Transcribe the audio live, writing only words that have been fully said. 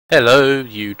Hello,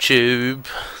 YouTube.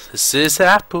 This is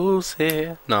Apples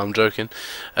here. No, I'm joking.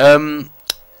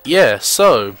 Yeah,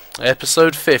 so,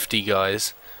 episode 50,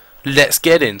 guys. Let's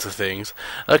get into things.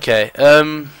 Okay,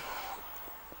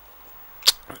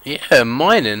 yeah,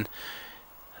 mining.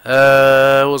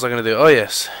 What was I going to do? Oh,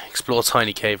 yes, explore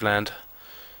Tiny Cave Land.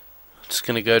 Just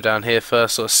going to go down here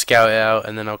first, sort of scout it out,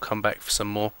 and then I'll come back for some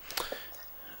more.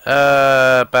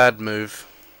 Bad move.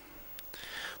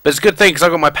 But it's a good thing, because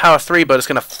I've got my power 3, but it's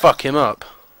going to fuck him up.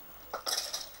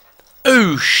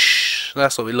 Oosh!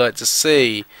 That's what we like to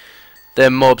see.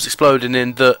 Them mobs exploding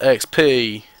in the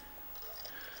XP.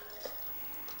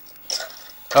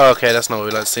 Oh, okay, that's not what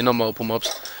we like to see. Not multiple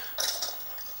mobs.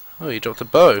 Oh, he dropped a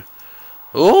bow.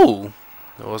 Ooh!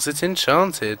 Was it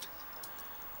enchanted?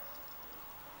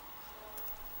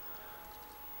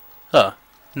 Huh.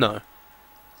 No.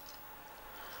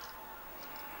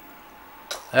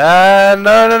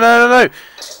 No.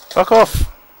 Fuck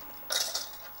off.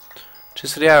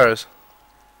 Just for the arrows.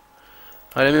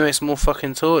 Alright, let me make some more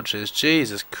fucking torches.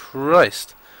 Jesus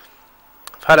Christ.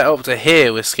 I've had it up to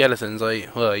here with skeletons.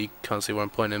 Well, you can't see where I'm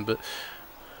pointing, but...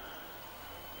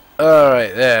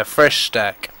 Alright, there. Fresh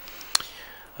stack.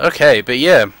 Okay, but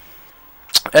yeah.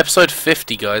 Episode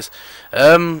 50, guys.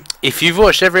 If you've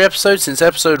watched every episode since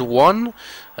episode 1,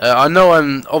 I know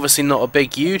I'm obviously not a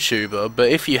big YouTuber, but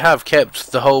if you have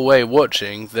kept the whole way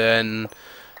watching, then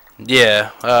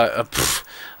yeah,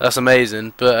 that's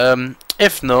amazing. But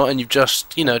if not, and you've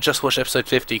just watched episode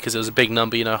 50 because it was a big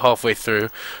number, halfway through,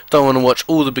 don't want to watch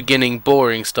all the beginning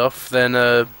boring stuff, then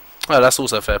well, that's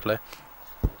also fair play.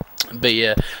 But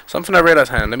yeah, something I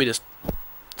realised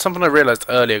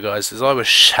earlier, guys, is I was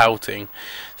shouting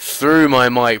through my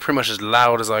mic pretty much as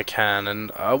loud as I can,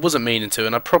 and I wasn't meaning to,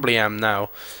 and I probably am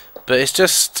now, but it's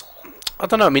just, I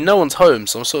don't know, I mean, no one's home,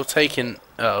 so I'm sort of taking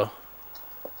advantage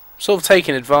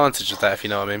of that, if you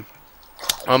know what I mean.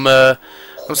 I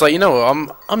was like, you know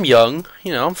what, I'm young,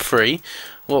 I'm free,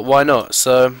 well, why not?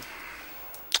 So,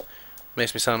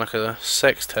 makes me sound like a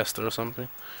sex tester or something.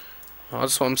 I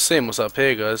just want to see what's up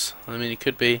here, guys. I mean, it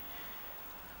could be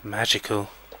magical.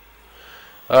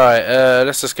 Alright,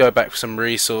 let's just go back for some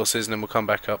resources and then we'll come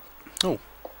back up. Oh.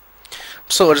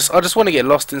 I just want to get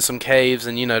lost in some caves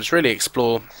and, just really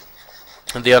explore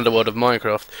the underworld of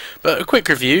Minecraft. But a quick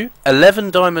review,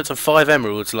 11 diamonds and 5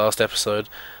 emeralds last episode.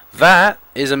 That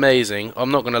is amazing.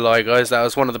 I'm not going to lie, guys, that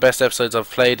was one of the best episodes I've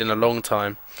played in a long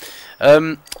time.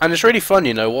 And it's really fun,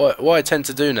 what I tend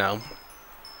to do now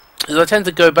is I tend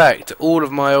to go back to all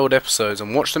of my old episodes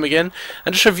and watch them again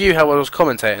and just review how I was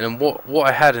commentating and what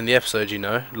I had in the episode,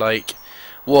 like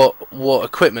what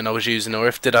equipment I was using,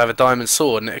 or did I have a diamond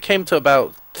sword, and it came to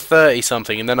about 30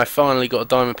 something, and then I finally got a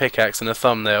diamond pickaxe and a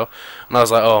thumbnail, and I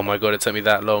was like, oh my god, it took me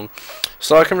that long.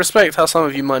 So I can respect how some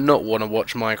of you might not want to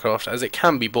watch Minecraft, as it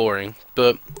can be boring,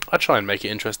 but I try and make it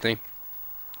interesting.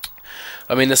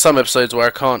 I mean, there's some episodes where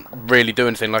I can't really do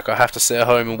anything, like I have to sit at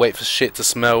home and wait for shit to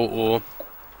smell, or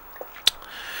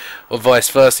vice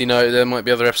versa. There might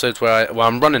be other episodes where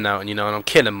I'm running out and I'm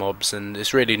killing mobs, and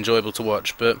it's really enjoyable to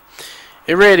watch. But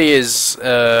it really is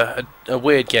a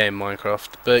weird game,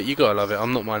 Minecraft. But you gotta love it.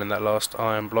 I'm not mining that last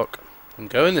iron block. I'm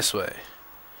going this way.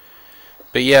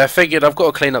 But yeah, I figured I've got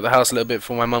to clean up the house a little bit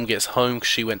before my mum gets home because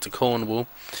she went to Cornwall.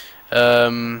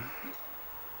 Why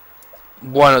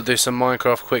not do some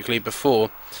Minecraft quickly before?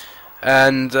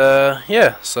 And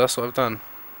yeah, so that's what I've done.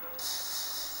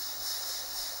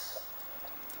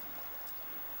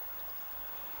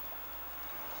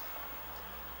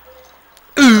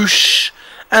 Oosh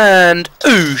and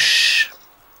oosh.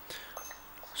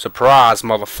 Surprise,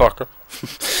 motherfucker.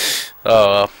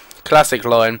 Oh, classic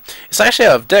line. It's actually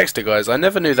out of Dexter, guys. I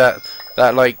never knew that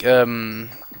like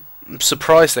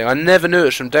surprise thing. I never knew it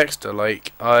was from Dexter.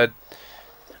 Like I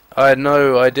had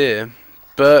no idea,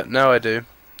 but now I do.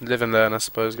 Live and learn, I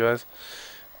suppose, guys.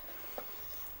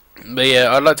 But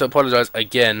yeah, I'd like to apologise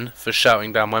again for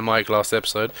shouting down my mic last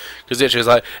episode, because literally it was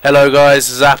like, hello guys,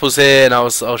 this is Apples here, and I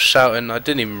was shouting, I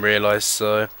didn't even realise,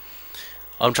 so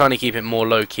I'm trying to keep it more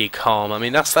low-key calm. I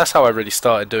mean, that's how I really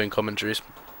started doing commentaries.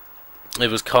 It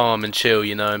was calm and chill,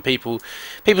 and people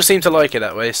seem to like it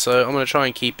that way, so I'm going to try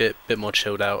and keep it a bit more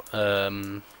chilled out, a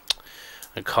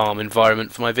calm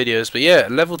environment for my videos. But yeah,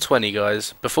 level 20,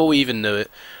 guys, before we even knew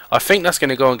it. I think that's going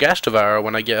to go on Gash Devourer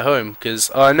when I get home, because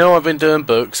I know I've been doing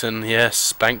books, and yes,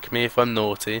 spank me if I'm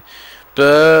naughty,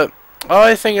 but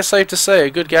I think it's safe to say a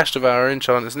good Gash Devourer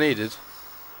enchant is needed.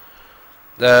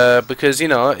 Because,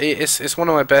 it's one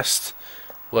of my best,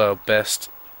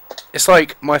 it's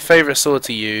like my favourite sword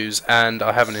to use, and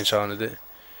I haven't enchanted it.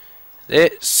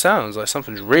 It sounds like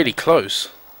something's really close.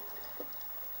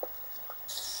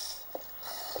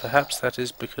 Perhaps that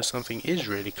is because something is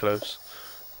really close.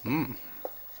 Hmm.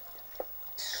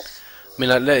 I mean,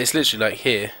 like, it's literally like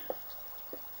here.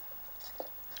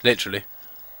 Literally.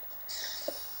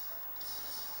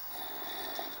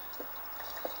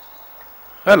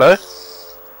 Hello.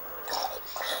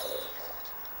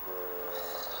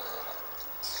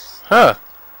 Huh.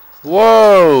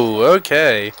 Whoa,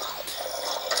 okay.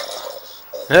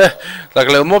 Like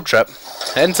a little mob trap.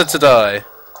 Enter to die.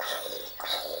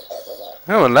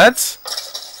 Come on, lads.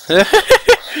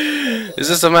 Is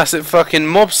this a massive fucking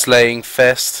mob slaying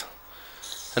fest?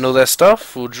 And all their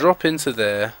stuff will drop into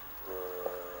there.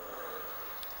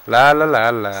 La la la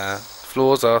la.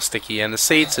 Floors are sticky and the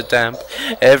seats are damp.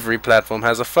 Every platform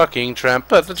has a fucking tramp,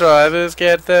 but the drivers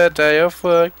get their day off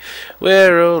work.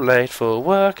 We're all late for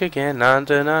work again,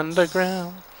 London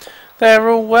Underground. They're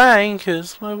all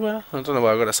wankers. I don't know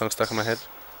why I got that song stuck in my head.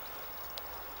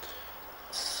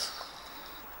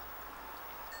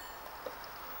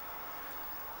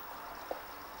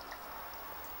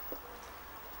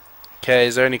 Okay,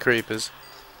 is there any creepers?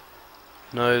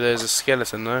 No, there's a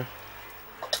skeleton though.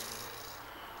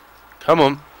 Come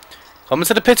on. Come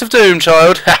into the pit of doom,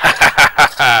 child.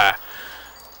 Ah!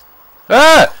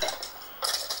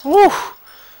 Woo!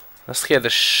 That scared the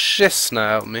shissna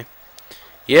out of me.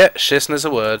 Yeah, shissna's a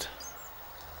word.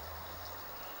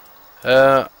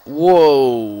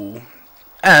 Whoa.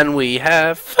 And we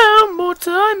have found more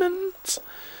diamonds.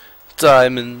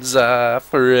 Diamonds are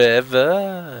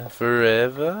forever,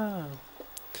 forever.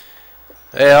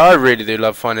 Yeah, I really do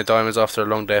love finding diamonds after a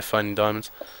long day of finding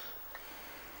diamonds.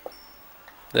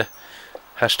 The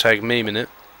hashtag memeing it.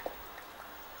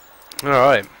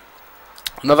 Alright.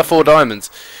 Another 4 diamonds.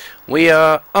 We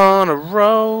are on a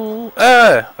roll.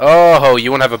 Oh,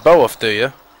 you want to have a bow off, do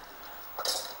you?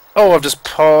 Oh, I've just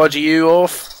pawed you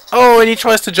off. Oh, and he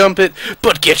tries to jump it,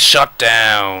 but gets shot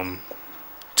down.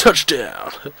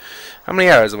 Touchdown. How many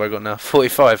arrows have I got now?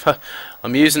 45.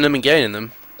 I'm using them and gaining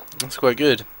them. That's quite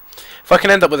good. If I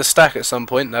can end up with a stack at some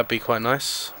point, that'd be quite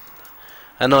nice.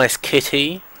 A nice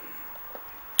kitty.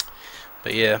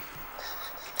 But yeah,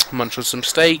 munch on some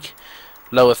steak,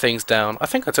 lower things down. I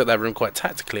think I took that room quite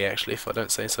tactically, actually, if I don't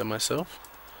say so myself.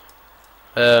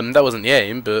 That wasn't the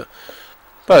aim, but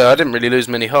I didn't really lose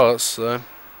many hearts. So,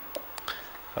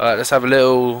 alright, let's have a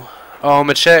little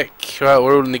armor check. Right,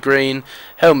 we're all in the green.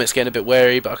 Helmet's getting a bit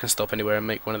wary, but I can stop anywhere and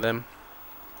make one of them.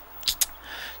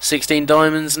 16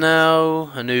 diamonds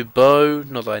now. A new bow.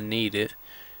 Not that I need it.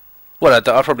 Well,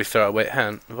 I'll probably throw it away.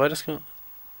 Hand. Have I just got?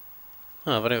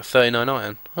 Oh, I've only got 39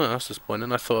 iron. Oh, that's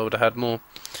disappointing. I thought I would have had more.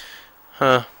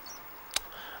 Huh.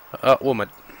 What am I?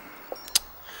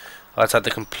 I just had the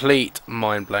complete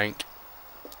mind blank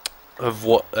of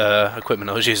what equipment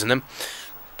I was using them.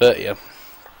 But yeah.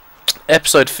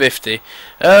 Episode 50.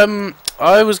 I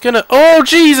was gonna. Oh,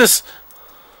 Jesus!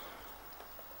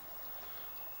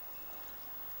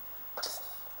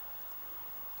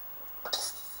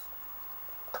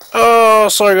 Oh,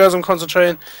 sorry guys, I'm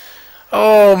concentrating.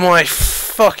 Oh my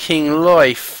fucking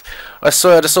life. I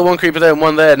swear I just saw one creeper there and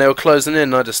one there and they were closing in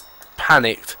and I just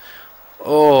panicked.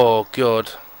 Oh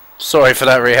god. Sorry for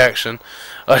that reaction.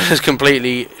 I just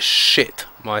completely shit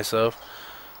myself.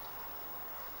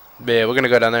 But yeah, we're gonna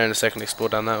go down there in a second, explore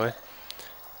down that way.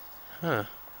 Huh.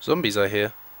 Zombies I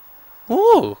hear.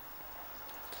 Ooh.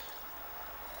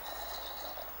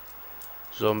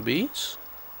 Zombies?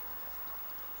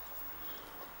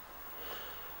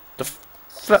 The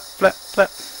flap, flap, flap.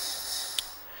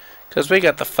 Cause we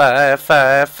got the fire,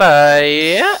 fire,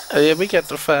 fire. Yeah, we got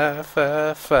the fire,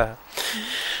 fire, fire.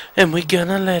 And we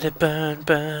gonna let it burn,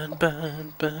 burn,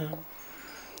 burn, burn.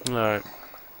 Alright.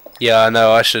 Yeah, I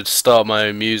know, I should start my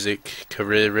own music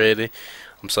career, really.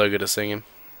 I'm so good at singing.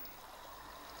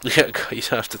 Yeah, you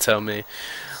don't have to tell me.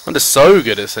 I'm just so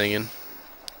good at singing.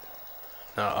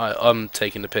 No, I'm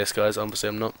taking the piss, guys. Obviously,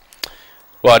 I'm not.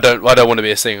 Well, I don't want to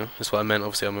be a singer. That's what I meant.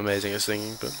 Obviously, I'm amazing at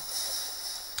singing, but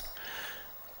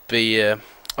yeah,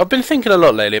 I've been thinking a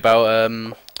lot lately about.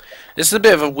 This is a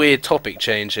bit of a weird topic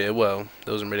change here. Well,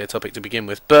 there wasn't really a topic to begin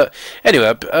with, but anyway,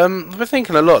 I've been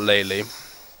thinking a lot lately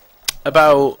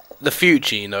about the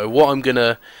future. You know, what I'm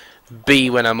gonna be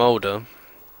when I'm older.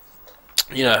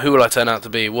 You know, who will I turn out to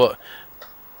be? What?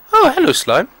 Oh, hello,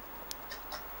 slime.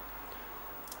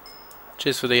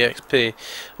 Cheers for the XP.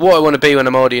 What I want to be when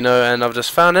I'm older, you know, and I've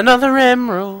just found another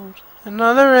emerald.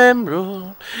 Another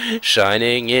emerald.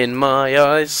 Shining in my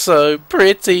eyes. So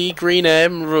pretty, green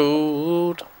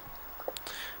emerald.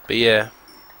 But yeah.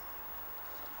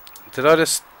 Did I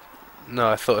just... No,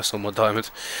 I thought I saw more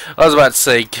diamonds. I was about to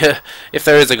say, if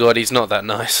there is a god, he's not that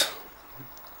nice.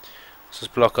 Let's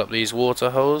just block up these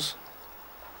water holes.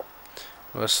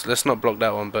 Let's not block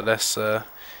that one, but let's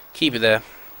keep it there.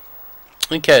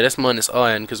 Okay, let's mine this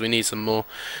iron because we need some more.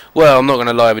 Well, I'm not going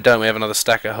to lie, we don't. We have another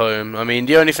stack at home. I mean,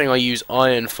 the only thing I use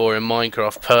iron for in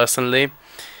Minecraft personally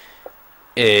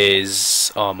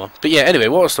is armor. But yeah, anyway,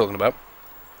 what I was talking about.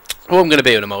 What I'm going to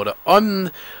be when I'm older.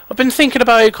 I've been thinking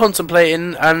about it,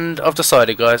 contemplating, and I've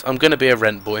decided, guys, I'm going to be a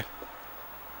rent boy.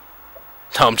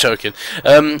 No, I'm joking.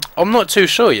 I'm not too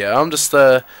sure yet. I'm just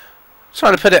trying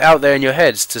to put it out there in your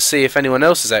heads to see if anyone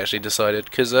else has actually decided.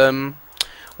 Because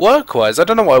work-wise, I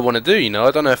don't know what I want to do. You know,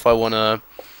 I don't know if I want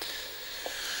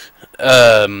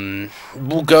to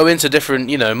go into different,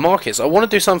 you know, markets. I want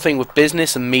to do something with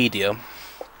business and media.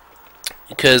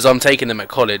 Because I'm taking them at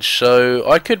college,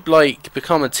 so I could like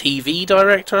become a TV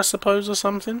director, I suppose, or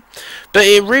something. But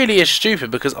it really is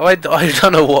stupid because I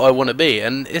don't know what I want to be,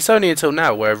 and it's only until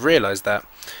now where I've realised that,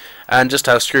 and just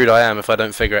how screwed I am if I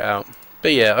don't figure it out.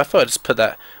 But yeah, I thought I'd just put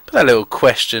that little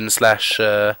question slash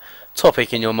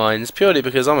topic in your minds, purely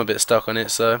because I'm a bit stuck on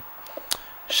it. So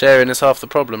sharing is half the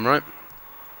problem, right?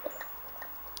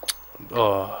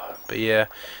 Oh, but yeah.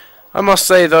 I must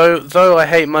say though I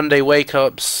hate Monday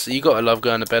wake-ups, you gotta love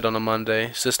going to bed on a Monday.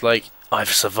 It's just like,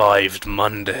 I've survived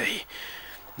Monday.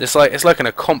 It's like an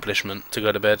accomplishment to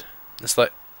go to bed. It's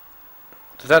like,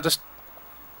 did that just...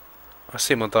 I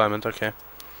see my diamond, okay.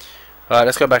 Alright,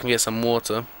 let's go back and get some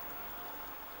water.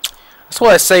 That's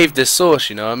why I saved this source,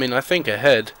 you know, I mean, I think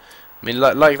ahead. I mean,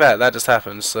 like that just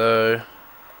happened, so...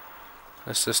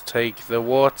 Let's just take the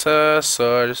water,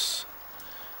 so I just...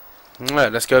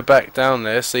 Alright, let's go back down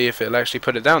there, see if it'll actually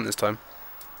put it down this time.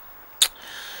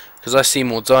 Because I see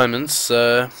more diamonds.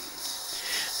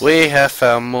 We have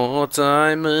found more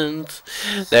diamonds.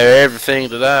 They're everything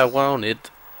that I wanted.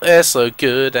 They're so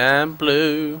good and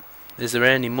blue. Is there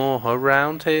any more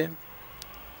around here?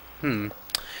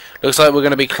 Looks like we're going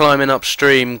to be climbing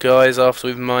upstream, guys, after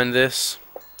we've mined this.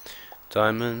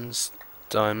 Diamonds,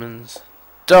 diamonds,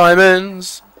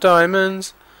 diamonds,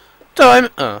 diamonds,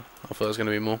 diamonds. Oh, I thought there was going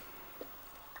to be more.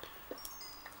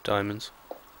 Diamonds,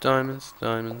 diamonds,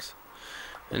 diamonds.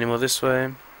 Any more this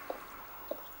way?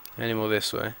 Any more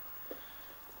this way?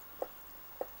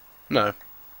 No.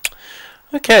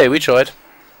 Okay, we tried.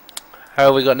 How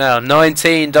have we got now?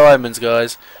 19 diamonds,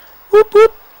 guys. Whoop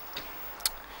whoop.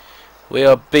 We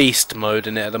are beast mode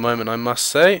in it at the moment, I must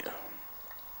say.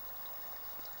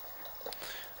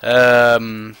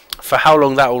 For how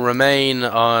long that will remain,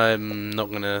 I'm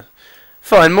not gonna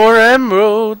find more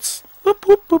emeralds. Whoop,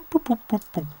 whoop, whoop, whoop, whoop, whoop,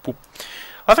 whoop, whoop.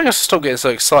 I think I should stop getting so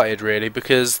excited, really,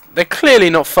 because they're clearly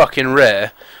not fucking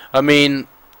rare. I mean,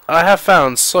 I have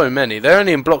found so many. They're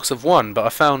only in blocks of 1, but I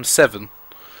found 7.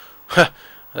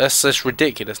 That's just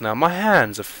ridiculous now. My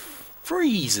hands are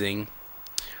freezing.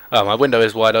 Oh, my window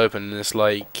is wide open, and it's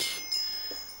like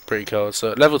pretty cold.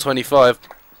 So, level 25.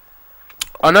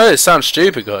 I know it sounds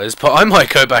stupid, guys, but I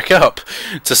might go back up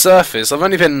to surface. I've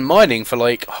only been mining for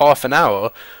like half an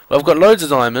hour. But I've got loads of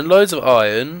diamond, loads of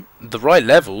iron, the right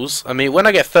levels. I mean, when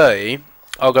I get 30,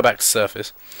 I'll go back to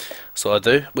surface. So I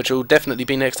do, which will definitely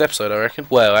be next episode, I reckon.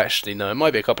 Well, actually, no, it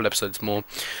might be a couple episodes more.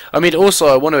 I mean, also,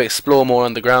 I want to explore more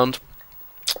underground.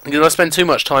 Because I spend too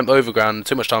much time overground,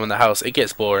 too much time in the house, it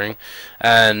gets boring.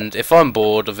 And if I'm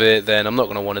bored of it, then I'm not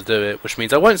going to want to do it. Which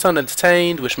means I won't sound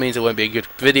entertained, which means it won't be a good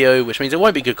video, which means it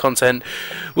won't be good content,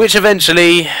 which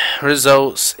eventually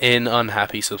results in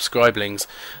unhappy subscribelings.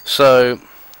 So,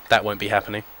 that won't be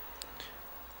happening.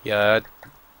 Yeah,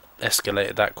 I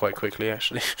escalated that quite quickly,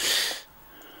 actually.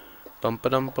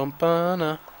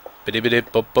 Bum-ba-dum-bum-ba-na.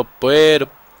 Bidi-bidi-bum-bum-ba-da.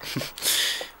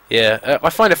 Yeah, I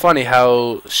find it funny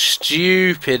how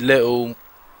stupid little,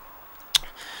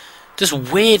 just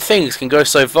weird things can go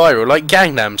so viral, like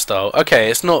Gangnam Style. Okay,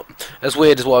 it's not as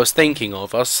weird as what I was thinking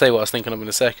of. I'll say what I was thinking of in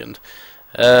a second.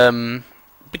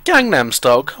 But Gangnam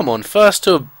Style, come on, first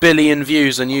to 1 billion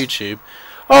views on YouTube.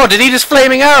 Oh, did he just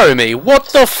flaming arrow me? What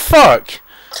the fuck?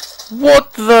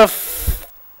 What the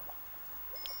fuck?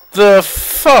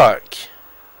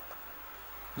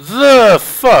 The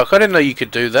fuck? I didn't know you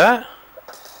could do that.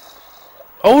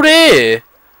 Oh dear!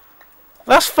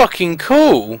 That's fucking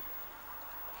cool!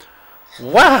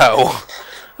 Wow!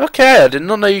 Okay, I did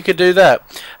not know you could do that.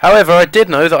 However, I did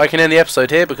know that I can end the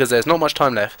episode here because there's not much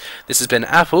time left. This has been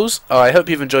Apples. I hope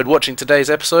you've enjoyed watching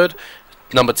today's episode.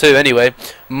 Number 2, anyway.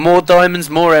 More diamonds,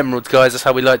 more emeralds, guys. That's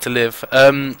how we like to live.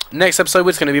 Next episode,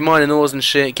 we're going to be mining ores and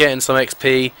shit, getting some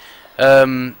XP.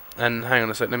 And hang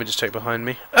on a sec, let me just check behind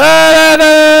me.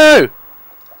 No!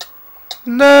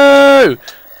 No!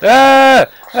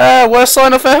 Worst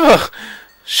sign off ever!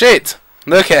 Shit!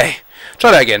 Okay.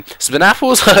 Try that again. This has been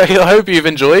Apples. I hope you've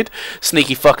enjoyed.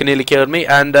 Sneaky fucking nearly killed me.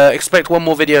 And expect one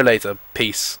more video later.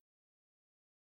 Peace.